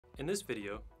In this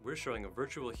video, we're showing a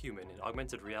virtual human in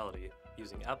augmented reality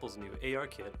using Apple's new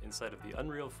ARKit inside of the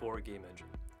Unreal 4 game engine.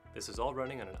 This is all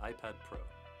running on an iPad Pro.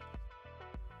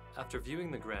 After viewing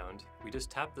the ground, we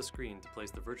just tap the screen to place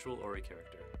the virtual Ori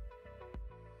character.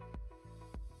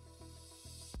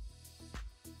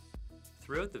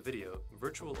 Throughout the video,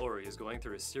 virtual Ori is going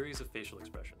through a series of facial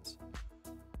expressions.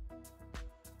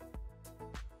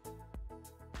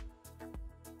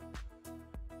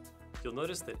 You'll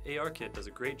notice that ARKit does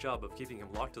a great job of keeping him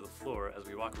locked to the floor as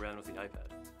we walk around with the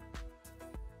iPad.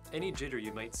 Any jitter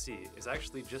you might see is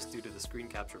actually just due to the screen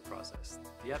capture process.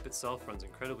 The app itself runs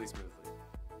incredibly smoothly.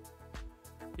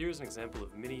 Here's an example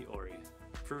of mini Ori,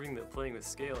 proving that playing with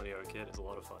scale in ARKit is a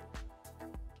lot of fun.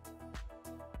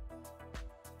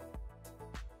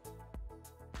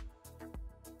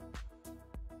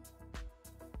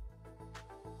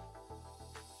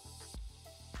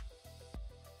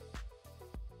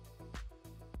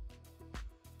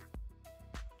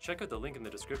 Check out the link in the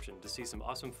description to see some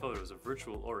awesome photos of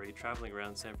virtual Ori traveling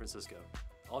around San Francisco,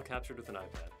 all captured with an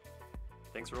iPad.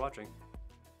 Thanks for watching.